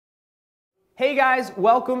Hey guys,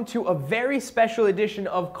 welcome to a very special edition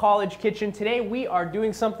of College Kitchen. Today we are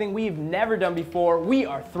doing something we've never done before. We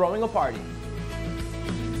are throwing a party.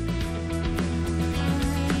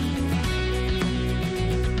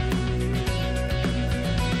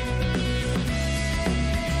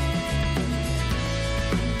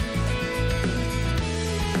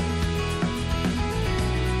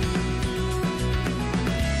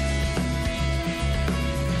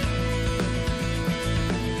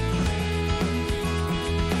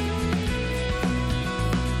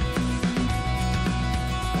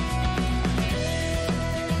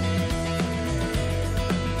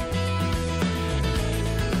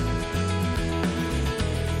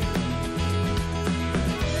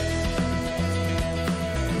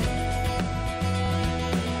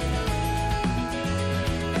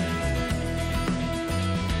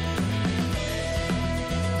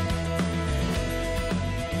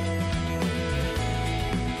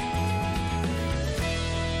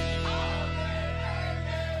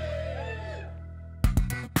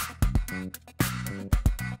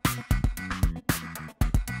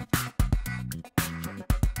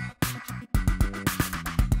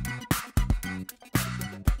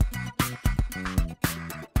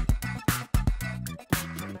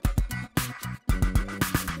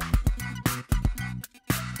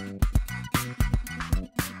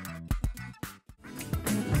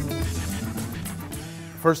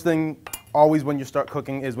 First thing, always when you start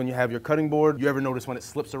cooking, is when you have your cutting board. You ever notice when it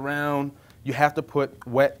slips around, you have to put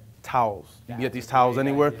wet towels. You can get these towels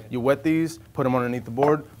anywhere. You wet these, put them underneath the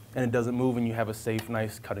board, and it doesn't move, and you have a safe,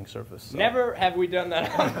 nice cutting surface. So. Never have we done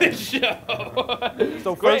that on this show.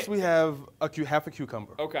 So first we have half a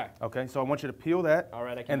cucumber. Okay. Okay, so I want you to peel that, All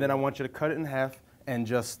right, I can and then I want you to cut it in half and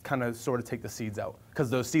just kind of sort of take the seeds out.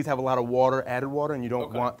 Because those seeds have a lot of water, added water, and you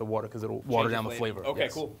don't want the water because it'll water down the flavor. Okay,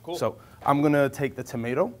 cool. So I'm gonna take the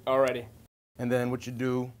tomato. Alrighty. And then what you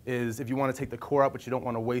do is, if you want to take the core out, but you don't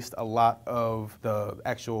want to waste a lot of the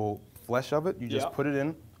actual flesh of it, you just put it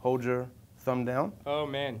in, hold your thumb down. Oh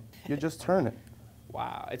man. You just turn it.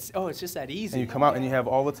 Wow, it's just that easy. And you come out and you have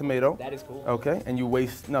all the tomato. That is cool. Okay, and you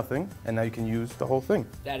waste nothing, and now you can use the whole thing.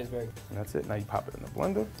 That is very cool. And that's it. Now you pop it in the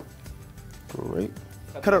blender. Great.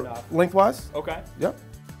 That's Cut it lengthwise. Okay. Yep.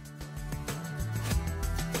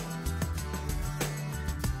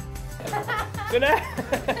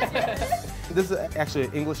 This is actually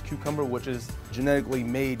an English cucumber, which is genetically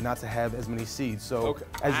made not to have as many seeds. So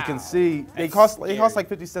as you can see, they cost like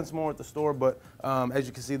 50 cents more at the store, but as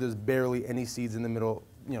you can see, there's barely any seeds in the middle.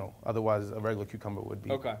 You know, otherwise a regular cucumber would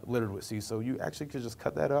be littered with seeds. So you actually could just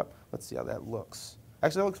cut that up. Let's see how that looks.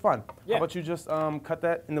 Actually, that looks fine. Yeah. How about you just cut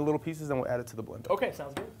that into little pieces and we'll add it to the blender. Okay,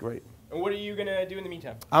 sounds good. Great. And what are you gonna do in the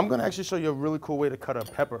meantime? I'm gonna actually show you a really cool way to cut a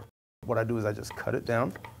pepper. What I do is I just cut it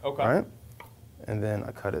down. Okay. All right. And then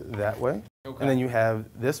I cut it that way. Okay. And then you have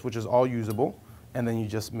this, which is all usable. And then you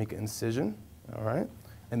just make an incision. All right.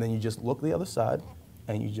 And then you just look the other side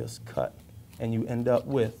and you just cut. And you end up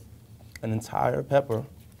with an entire pepper.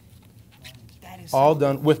 That is all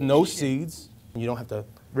done with no seeds. You don't have to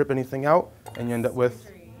rip anything out, and you end up with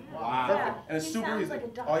perfect. And it's super easy.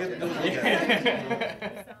 All you have to do is look at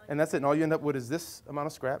it. And that's it. And all you end up with is this amount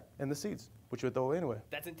of scrap and the seeds, which you would throw away anyway.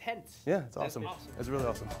 That's intense. Yeah, it's awesome. It's really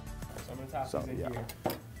awesome. So I'm gonna toss these in here.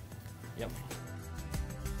 Yep.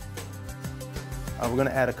 We're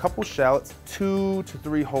gonna add a couple shallots, 2 to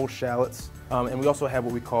 3 whole shallots. And we also have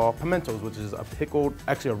what we call pimentos, which is a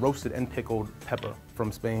roasted and pickled pepper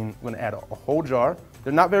from Spain. We're gonna add a whole jar.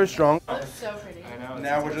 They're not very strong. Oh, it's so pretty. I know.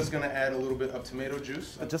 Now we're just gonna add a little bit of tomato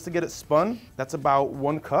juice. Just to get it spun, that's about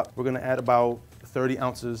 1 cup. We're gonna add about 30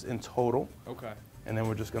 ounces in total. Okay. And then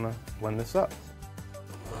we're just gonna blend this up.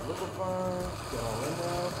 Liquefy, get all in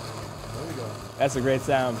there. There we go. That's a great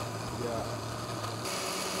sound. Yeah.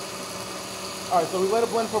 All right, so we let it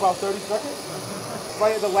blend for about 30 seconds.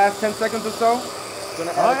 Right at the last 10 seconds or so,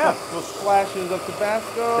 gonna add a couple splashes of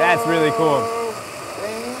Tabasco. That's really cool.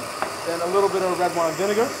 Then a little bit of red wine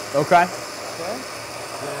vinegar. Okay. Okay.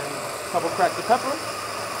 Then a couple cracks of pepper.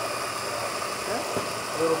 Okay.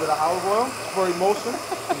 A little bit of olive oil for emulsion.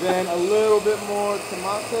 Then a little bit more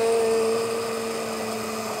tomate,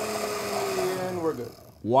 and we're good.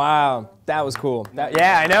 Wow, that was cool.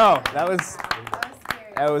 Yeah, I know. That was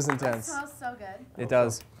scary. That was intense. It smells so good. It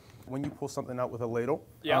does. When you pull something out with a ladle,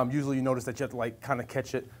 usually you notice that you have to like kind of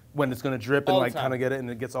catch it when it's gonna drip and like kind of get it and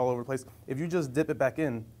it gets all over the place. If you just dip it back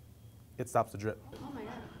in, it stops the drip. Oh my God.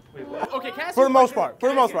 Okay, can I ask For you the most part. For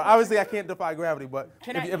the most part. Obviously, I can't defy gravity, but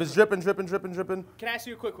if it's dripping. Can I ask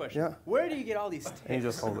you a quick question? Yeah. Where do you get all these tips? And you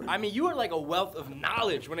just hold it. I mean, you are like a wealth of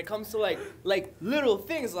knowledge when it comes to like little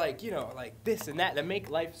things like, you know, like this and that make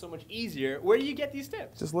life so much easier. Where do you get these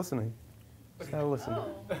tips? Just listening. Just gotta listen.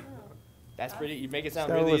 That's pretty, you make it sound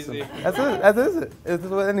Just gotta really listen. easy. That's it. That is it. It's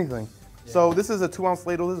with anything. So this is a 2-ounce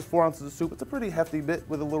ladle. This is 4 ounces of soup. It's a pretty hefty bit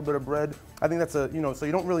with a little bit of bread. I think that's so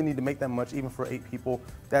you don't really need to make that much, even for 8 people.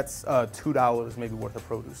 That's $2 maybe worth of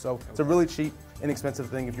produce. So it's a really cheap, inexpensive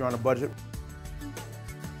thing if you're on a budget.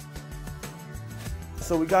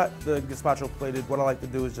 So we got the gazpacho plated. What I like to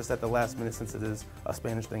do is just at the last minute, since it is a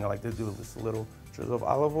Spanish thing, I like to do just a little drizzle of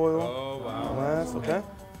olive oil. Oh, wow. Last, okay?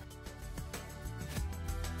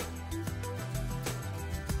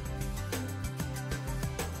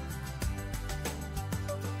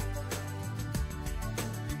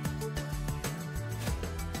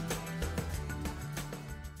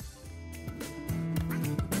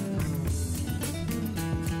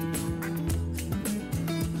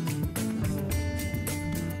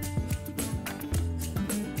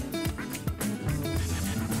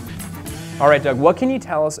 All right, Doug, what can you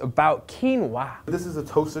tell us about quinoa? This is a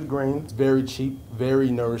toasted grain. It's very cheap, very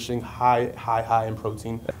nourishing, high in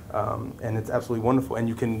protein, and it's absolutely wonderful. And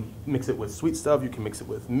you can mix it with sweet stuff. You can mix it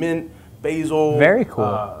with mint, basil, very cool,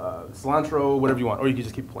 cilantro, whatever you want, or you can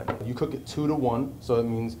just keep plain. You cook it 2 to 1, so it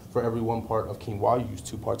means for every 1 part of quinoa, you use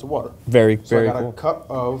 2 parts of water. Very So I got cool. a cup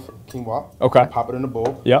of quinoa. Okay. Pop it in a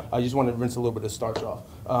bowl. Yep. I just want to rinse a little bit of starch off.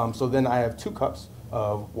 So then I have 2 cups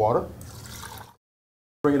of water.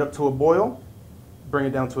 Bring it up to a boil, bring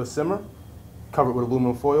it down to a simmer, cover it with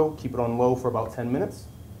aluminum foil, keep it on low for about 10 minutes.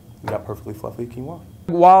 You got perfectly fluffy quinoa.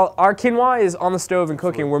 While our quinoa is on the stove and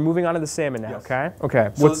cooking, we're moving on to the salmon now, Yes. okay?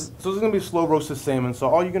 Okay. So this is going to be slow roasted salmon. So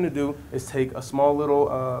all you're going to do is take a small little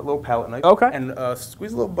palette knife and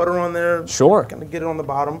squeeze a little butter on there. Sure. Kind of get it on the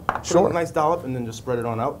bottom. Sure. Put a nice dollop and then just spread it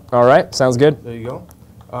on out. All right, sounds good. There you go.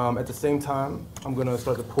 At the same time, I'm going to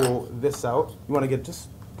start to pull this out. You want to just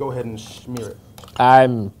go ahead and smear it.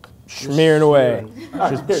 I'm smearing away.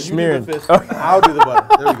 Just smearing. You do the fist. I'll do the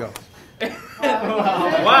butter. There we go.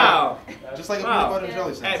 Wow. Just like a peanut butter and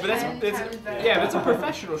jelly Hey, sandwich. but that's a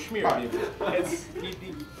professional schmear.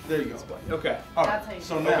 There you go. Okay. All That's how right. you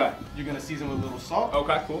So do now you're going to season with a little salt.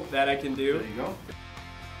 Okay, cool. That I can do. There you go.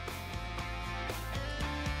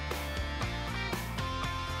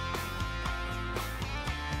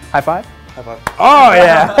 High five. High five. Oh,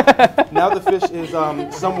 yeah. Now the fish is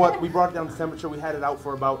somewhat, we brought it down to temperature. We had it out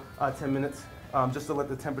for about 10 minutes just to let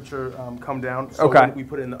the temperature come down. So when we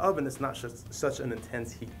put it in the oven, it's not such an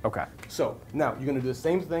intense heat. Okay. So now you're going to do the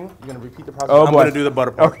same thing. You're going to repeat the process. Oh, I'm boy. going to do the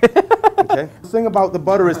butter part. Okay. The thing about the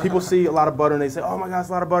butter is people see a lot of butter and they say, oh my gosh,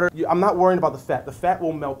 a lot of butter. I'm not worrying about the fat. The fat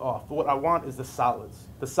will melt off. But what I want is the solids.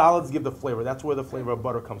 The solids give the flavor. That's where the flavor of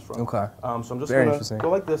butter comes from. Okay. So I'm just Very going interesting. to go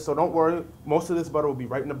like this. So don't worry. Most of this butter will be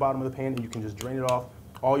right in the bottom of the pan and you can just drain it off.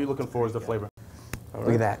 All you're looking for is the flavor. All right.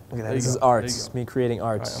 Look at that. Look at that. There This you is go. art. There you It's go. me creating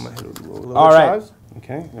art. All right, I'm going to hit it with a little All bit of right. chives.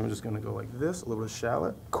 Okay. And we're just going to go like this. A little bit of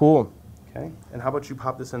shallot. Cool. Okay. And how about you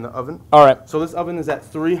pop this in the oven? All right. So this oven is at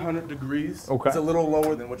 300 degrees. Okay. It's a little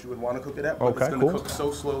lower than what you would want to cook it at, but Okay, it's going to cool. cook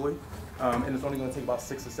so slowly, and it's only going to take about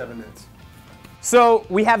 6 to 7 minutes. So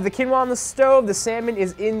we have the quinoa on the stove. The salmon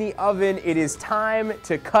is in the oven. It is time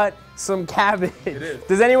to cut some cabbage. It is.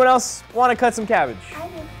 Does anyone else want to cut some cabbage? I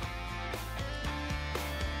do.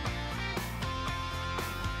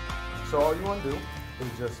 So all you want to do is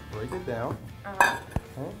just break it down.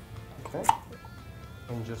 Okay.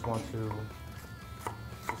 And you just want to,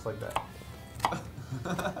 just like that.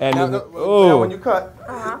 And Now when you cut,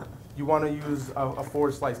 you want to use a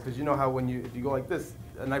forward slice because you know how if you go like this,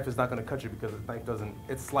 a knife is not going to cut you because the knife doesn't,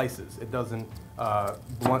 it slices, it doesn't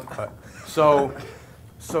blunt cut. So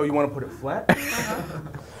you want to put it flat,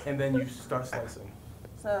 and then you start slicing.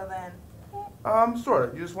 So then. Sort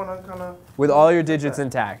of. You just want to kind of. with all your digits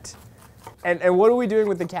intact. And what are we doing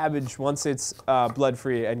with the cabbage once it's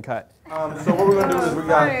blood-free and cut? So what we're going to do is we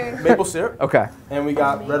got maple syrup. Okay. And we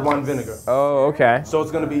got red wine vinegar. Oh, okay. So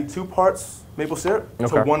it's going to be 2 parts maple syrup to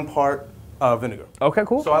Okay. 1 part vinegar. Okay,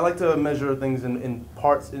 cool. So I like to measure things in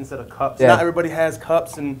parts instead of cups. Yeah. Not everybody has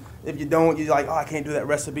cups, and if you don't, you're like, oh, I can't do that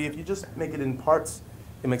recipe. If you just make it in parts,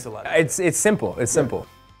 it makes it a lot. It's simple. It's simple.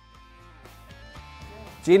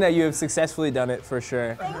 Gina, you have successfully done it for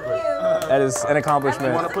sure. Thank you. That is an You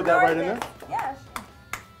accomplishment. want to put that right in there? Yes.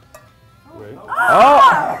 Great.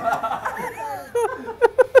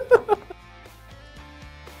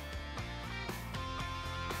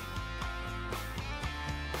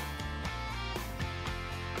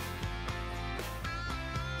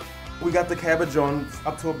 We got the cabbage on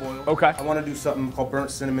up to a boil. Okay. I want to do something called burnt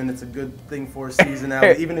cinnamon. It's a good thing for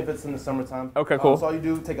seasonality, even if it's in the summertime. Okay, cool. So all you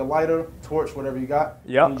do, take a lighter, torch, whatever you got,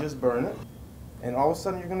 Yep. and you just burn it. and all of a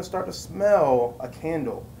sudden you're gonna start to smell a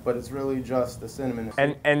candle, but it's really just the cinnamon.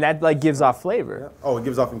 And that like gives off flavor. Yeah. Oh, it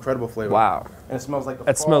gives off incredible flavor. Wow. And it smells like a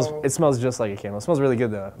It fall. smells just like a candle. It smells really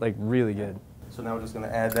good though, like really good. So now we're just gonna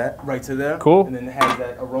add that right to there. Cool. And then it has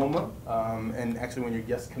that aroma. And actually, when your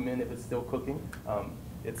guests come in, if it's still cooking,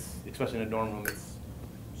 it's especially in a dorm room, it's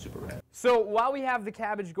super rad. So while we have the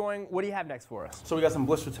cabbage going, what do you have next for us? So we got some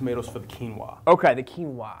blistered tomatoes for the quinoa. Okay, the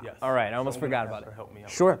quinoa. Yes. All right, I almost So I'm forgot gonna about ask her it. to help me out.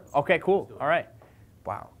 Sure. Okay, cool. All right.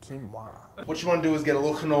 Wow, quinoa. What you want to do is get a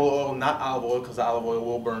little canola oil, not olive oil, because the olive oil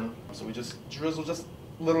will burn. So we just drizzle just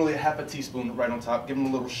literally half a teaspoon right on top. Give them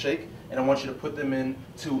a little shake, and I want you to put them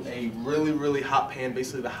into a really, really hot pan,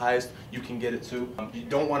 basically the highest you can get it to. You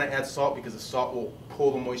don't want to add salt because the salt will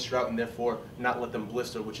pull the moisture out and therefore not let them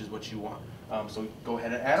blister, which is what you want. So go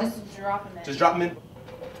ahead and add them. Just drop them in. Just drop them in.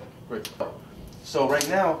 Great. So right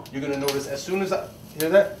now, you're going to notice as soon as I hear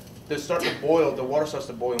that, they start to boil, the water starts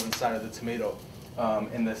to boil inside of the tomato.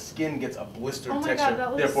 And the skin gets a blistered texture, God,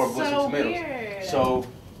 that looks therefore blistered so tomatoes. weird. So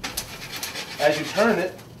as you turn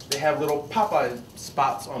it, they have little Popeye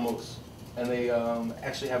spots almost. And they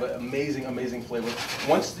actually have an amazing, amazing flavor.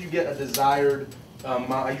 Once you get a desired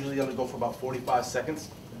amount, I usually let it go for about 45 seconds.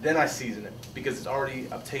 Then I season it because it's already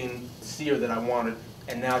obtained sear that I wanted.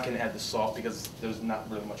 And now I can add the salt because there's not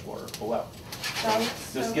really much water to pull out. That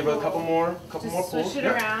looks Just so give it a cool. couple more Just pulls. swish it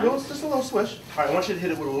Yeah, around? just a little swish. All right, I want you to hit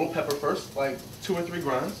it with a little pepper first, like 2 or 3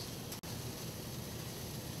 grinds.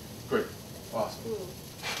 Great, awesome. Ooh.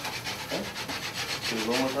 Okay. Give it a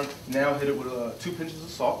little more turn. Now hit it with 2 pinches of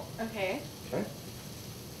salt. Okay. Okay.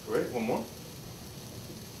 Great, one more.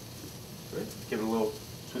 Great. Give it a little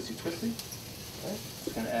twisty. Okay.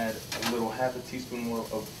 Just gonna add a little half a teaspoon more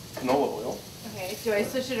of canola oil. Okay. Do I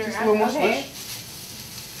switch it around? Just a little more Okay.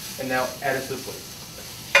 swish. And now add it to the plate.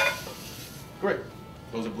 Great.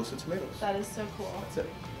 Those are blistered tomatoes. That is so cool. That's it.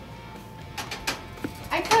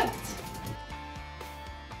 I cooked.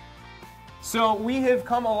 So we have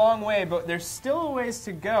come a long way, but there's still a ways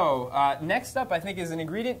to go. Next up, I think, is an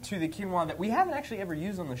ingredient to the quinoa that we haven't actually ever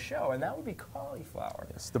used on the show, and that would be cauliflower.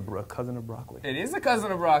 It's the cousin of broccoli. It is a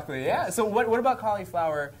cousin of broccoli, yeah. So what about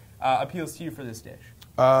cauliflower appeals to you for this dish?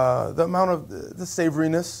 The amount of the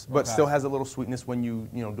savoriness, but Okay. still has a little sweetness when you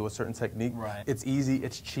do a certain technique. Right. It's easy.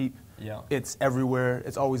 It's cheap. Yeah. It's everywhere.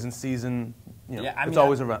 It's always in season. Yeah, I it's mean,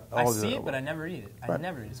 always around. I always see it, available. but I never eat it. I Right.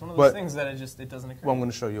 never eat it. It's one of But- those things that it doesn't occur. Well, I'm going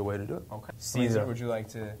to show you a way to do it. Okay. Caesar, Yeah. would you like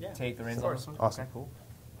to take the reins on this one? Awesome. Okay, cool.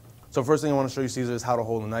 So first thing I want to show you, Caesar, is how to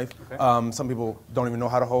hold a knife. Okay. Some people don't even know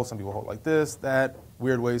how to hold. Some people hold like this, that,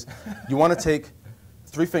 weird ways. You want to take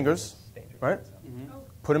 3 fingers, right?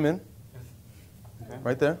 Put them in,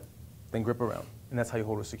 right there, then grip around. And that's how you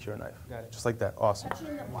hold a secure knife. Got it. Just like that. Awesome.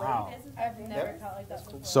 Wow. I've never felt like that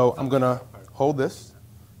before. So I'm going to hold this.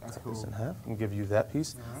 Cut this in half and give you that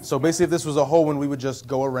piece. So basically, if this was a whole one, we would just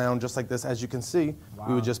go around just like this. As you can see,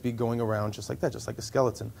 we would just be going around just like that, just like a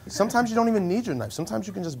skeleton. Sometimes you don't even need your knife. Sometimes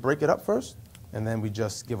you can just break it up first, and then we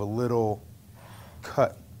just give a little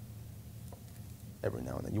cut every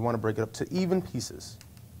now and then. You want to break it up to even pieces.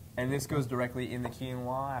 And this goes directly in the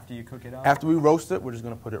quinoa after you cook it up? After we roast it, we're just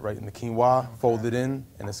going to put it right in the quinoa, fold it in,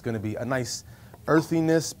 and it's going to be a nice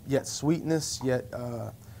earthiness, yet sweetness, yet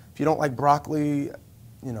if you don't like broccoli,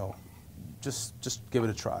 just give it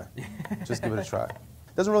a try. Just give it a try.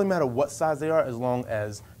 Doesn't really matter what size they are as long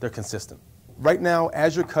as they're consistent. Right now,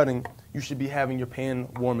 as you're cutting, you should be having your pan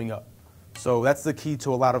warming up. So that's the key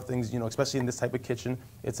to a lot of things, especially in this type of kitchen.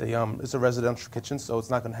 It's a residential kitchen, so it's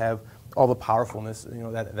not going to have all the powerfulness,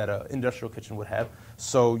 that an industrial kitchen would have.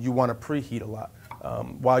 So you want to preheat a lot.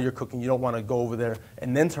 While you're cooking, you don't want to go over there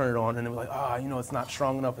and then turn it on and then be like, it's not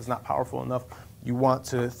strong enough, it's not powerful enough. You want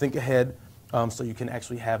to think ahead so you can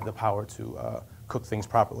actually have the power to cook things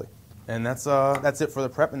properly. And that's it for the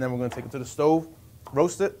prep, and then we're going to take it to the stove,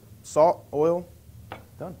 roast it, salt, oil,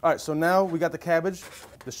 done. All right, so now we got the cabbage.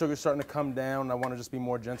 The sugar's starting to come down. I want to just be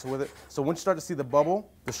more gentle with it. So once you start to see the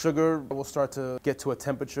bubble, the sugar will start to get to a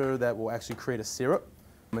temperature that will actually create a syrup.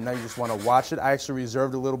 And now you just want to watch it. I actually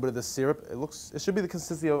reserved a little bit of the syrup. It should be the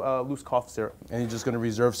consistency of loose cough syrup. And you're just going to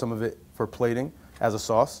reserve some of it for plating as a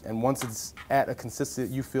sauce. And once it's at a consistency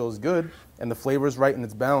that you feel is good and the flavor is right and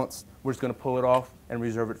it's balanced, we're just going to pull it off and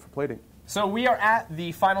reserve it for plating. So we are at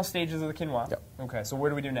the final stages of the quinoa. Yep. Okay, so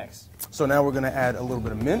where do we do next? So now we're going to add a little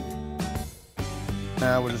bit of mint.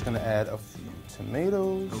 Now we're just going to add a few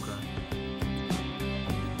tomatoes. Okay.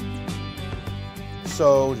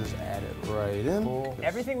 So just add it right in. Cool.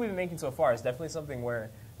 Everything we've been making so far is definitely something where,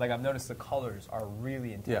 like, I've noticed the colors are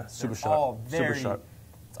really intense. Yeah, super They're sharp. all very, super sharp.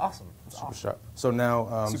 It's awesome. It's Super awesome. sharp. So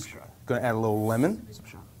now Super sharp. going to add a little lemon. Super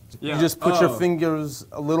sharp. Yeah. You just put your fingers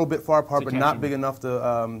a little bit far apart, but not them. big enough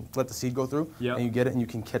to let the seed go through. Yep. And you get it, and you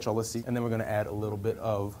can catch all the seed. And then we're going to add a little bit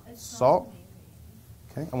of salt.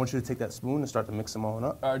 Okay. I want you to take that spoon and start to mix them all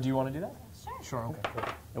up. Do you want to do that? Sure. Okay. Cool.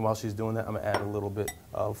 And while she's doing that, I'm going to add a little bit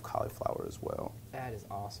of cauliflower as well. That is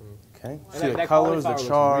awesome. Okay. And See the that colors, the cauliflower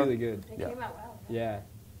char. looks really good. It Yeah. came out well. Yeah.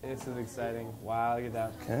 This is exciting. Wow, look at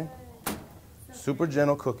that. Okay. Super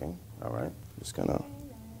gentle cooking. All right. Just going to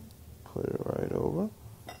put it right over.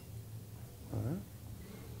 All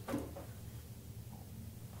right.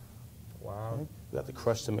 Wow. Okay. We got the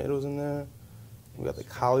crushed tomatoes in there. We got the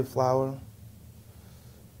cauliflower.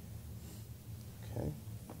 Okay.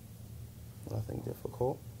 Nothing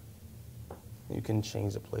difficult. You can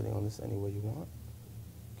change the plating on this any way you want.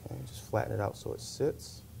 Okay. Just flatten it out so it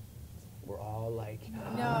sits. We're all like,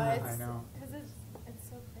 No, it's I know. because it's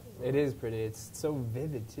so pretty. it is pretty. It's so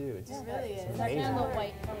vivid too. It's It really is. amazing. And the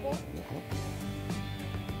white purple.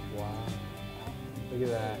 Wow. Look at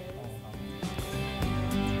that.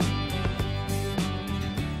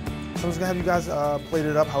 So I'm just gonna have you guys plate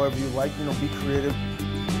it up however you like. You know, be creative.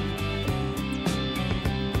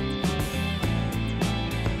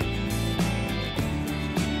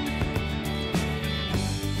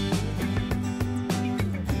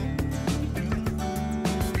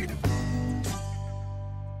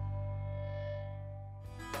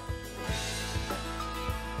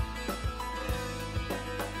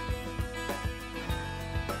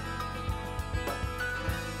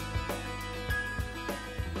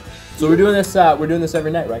 So we're doing this. We're doing this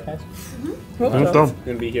every night, right, guys? I'm done.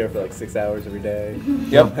 Gonna be here for like 6 hours every day.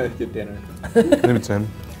 Yep. Get dinner. Maybe 10.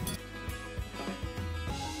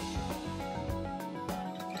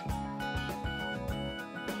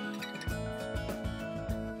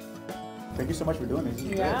 Thank you so much for doing this. This is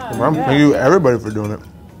great. Thank you everybody for doing it.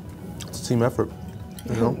 It's a team effort.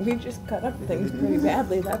 You know? We just cut up things pretty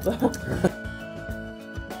badly, that's all.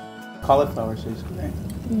 Cauliflower tastes great.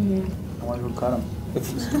 I wonder who cut them.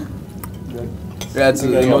 Good. Yeah, that's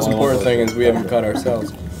the most important thing is we haven't cut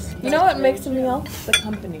ourselves. You know what makes something else? The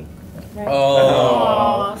company. Right?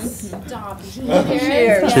 Oh. Oh, stop. Cheers.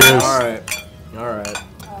 Cheers. Cheers. All right. All right.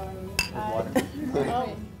 Oh.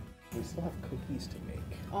 We still have cookies to make.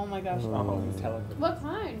 Oh my gosh. Nutella. What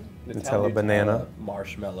kind? Nutella banana.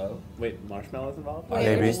 Marshmallow. Wait, marshmallows involved?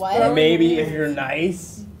 Maybe. What? Maybe if you're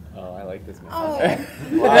nice. Oh, I like this man. Oh.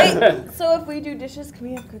 Wait, so if we do dishes, can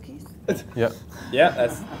we have cookies? Yep. Yeah,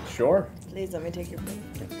 that's sure. Please let me take your plate.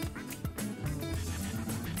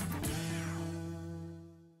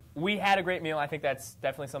 We had a great meal. I think that's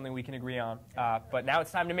definitely something we can agree on. But now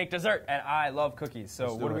it's time to make dessert, and I love cookies.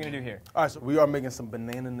 So what are we gonna do here? All right, so we are making some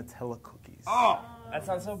banana Nutella cookies. Oh, that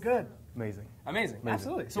sounds so good. Amazing. Amazing.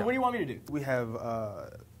 Absolutely. So Yeah. what do you want me to do? We have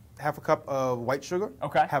half a cup of white sugar.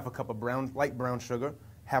 Okay. Half a cup of light brown sugar.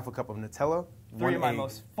 Half a cup of Nutella. Four egg. of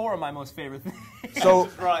my most favorite things. So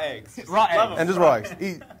Raw eggs. Raw eggs. and just raw eggs.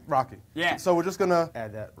 Eat Rocky. Yeah. So we're just gonna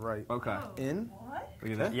add that right Okay. in.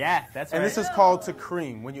 Look at that. Yeah, that's right. And this is called to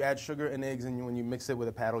cream. When you add sugar and eggs and when you mix it with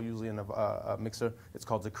a paddle, usually in a mixer, it's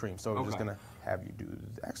called to cream. So we're just Okay. gonna have you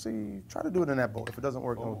actually try to do it in that bowl. If it doesn't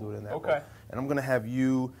work, then we'll do it in that bowl. Okay. And I'm gonna have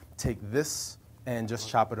you take this and just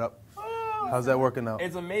chop it up. How's that working out?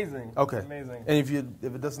 It's amazing. Okay. It's amazing. And if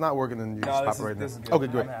it does not working, then you just No, pop it right this is in. good. Okay,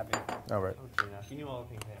 great. I'm happy. All right.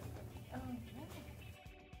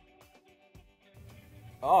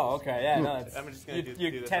 Oh, okay. Yeah, no, it's, I'm just gonna do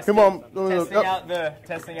you're this. testing, Come on. No, no, testing no. out the,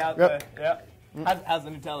 testing out Yep. the, yep. How's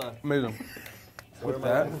the Nutella? Amazing. With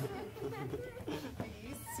that.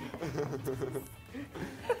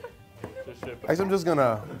 Actually, I'm just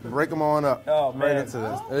gonna break them on up Oh, right man. into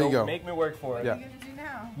this. There you Don't go. Make me work for it. Yeah. What are you gonna do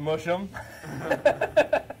now? Mush them.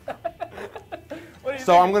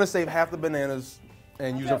 So I'm gonna save half the bananas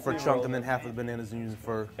and use them for definitely chunk, roll and then it. half of the bananas and use it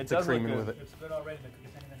for It the does look creaming good. with it. It's good already. The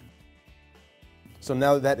cookies anyway. So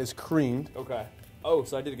now that is creamed, Okay. Oh,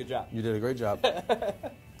 so I did a good job. you did a great job.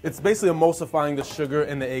 It's basically emulsifying the sugar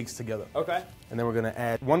and the eggs together. Okay. And then we're gonna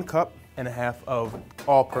add 1.5 cups of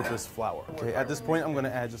all-purpose flour. Okay, at this point, I'm gonna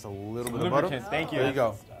add just a little bit of butter. Lubricant. Thank you. There you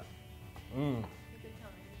go.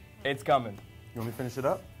 It's coming. You want me to finish it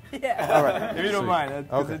up? Yeah. All right. If you don't Sweet. mind,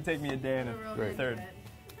 that Okay. it'd take me a day and a Great. third.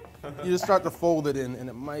 You just start to fold it in, and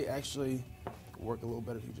it might actually work a little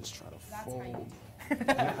better if you just try to fold.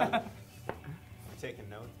 Taking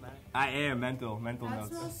notes, Matt. I am mental That notes.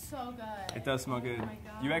 smells so good. It does smell good. Oh my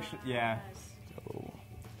god. You actually, yeah.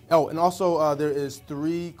 Oh, and also there is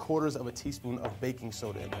 3/4 of a teaspoon of baking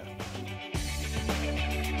soda in there.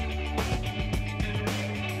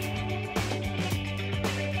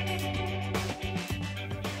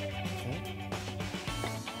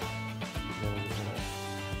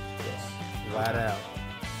 Flat out.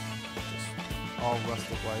 all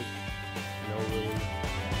rustic-like. No really.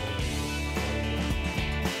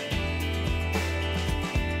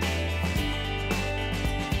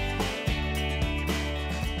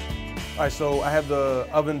 All right, so I have the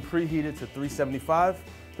oven preheated to 375.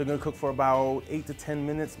 They're gonna cook for about 8 to 10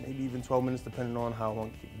 minutes, maybe even 12 minutes, depending on how long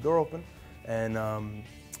you keep the door open. And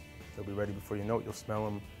they'll be ready before you know it. You'll smell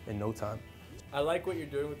them in no time. I like what you're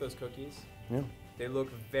doing with those cookies. Yeah. They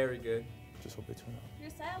look very good. Just hope they turn out. Your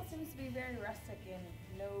style seems to be very rustic and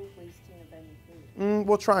no wasting of any food.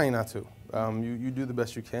 Well, trying not to. You do the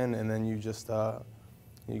best you can, and then you just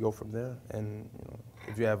you go from there. And you know,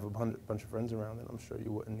 if you have a bunch of friends around, then I'm sure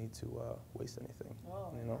you wouldn't need to waste anything.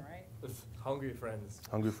 Whoa, you know? all right. Hungry friends.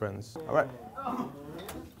 Hungry friends. All right. Oh,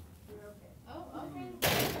 okay.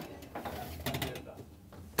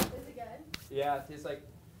 Is it good? Yeah, it tastes like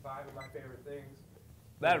 5 of my favorite things.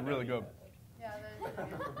 That's really good. Yeah, that is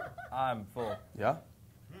good. I'm full. Yeah.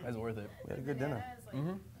 That's worth it. We had a good dinner.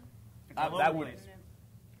 That would.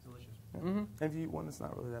 Delicious. And if you eat one, it's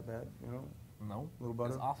not really that bad. You know. No. A little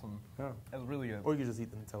butter. That's awesome. Yeah. That's really good. Or you could just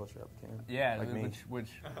eat the Nutella strip. Can. Yeah, Like me. which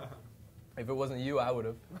if it wasn't you, I would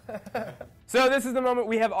have. So this is the moment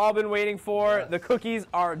we have all been waiting for. Yes. The cookies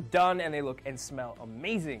are done and they look and smell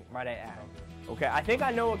amazing, might I add. Okay, I think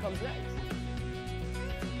I know what comes next.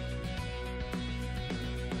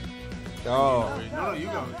 Oh. No, you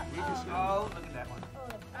go. Oh, look at that one.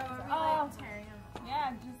 Oh, tearing them.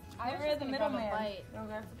 Yeah, just get rid of the middleman. I'm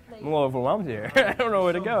a little overwhelmed here. I don't know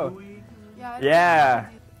where to go. Yeah. Yeah.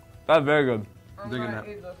 That's very good. Digging that.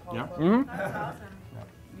 Yeah. Mm-hmm. That's awesome.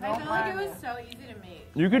 I feel like it was so easy to make.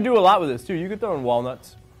 You could do a lot with this too. You could throw in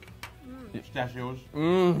walnuts. Pistachios.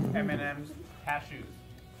 Mmm. M&M's. Cashews.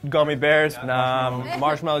 Gummy bears. Yeah, Nah,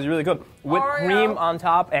 marshmallows. Really good. Whipped Oreo. cream on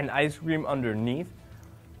top and ice cream underneath.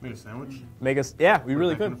 Make a sandwich. Make us. Yeah, we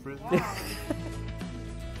really Put it could. back in the fridge.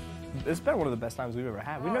 It's been one of the best times we've ever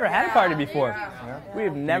had. We've never had a party before. Yeah.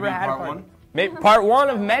 We've never Maybe had a part party. one? Maybe part one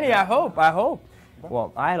of many. I hope.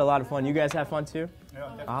 Well, I had a lot of fun. You guys have fun too. Yeah,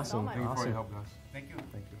 definitely. Awesome. Thank you for your Awesome. help, guys. Thank you.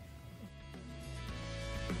 Thank you.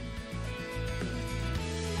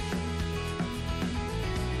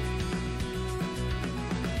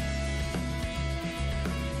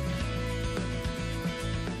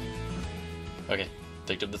 Okay,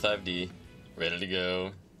 picked up the 5D, ready to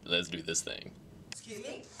go. Let's do this thing. Excuse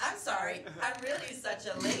me? I'm sorry. I'm really such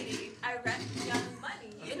a lady. I run young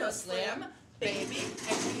money. You know Slim, baby,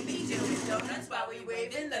 and we be doing donuts while we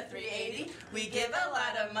waving the 380. We give a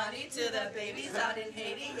lot of money to the babies out in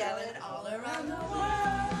Haiti, yelling all around the world.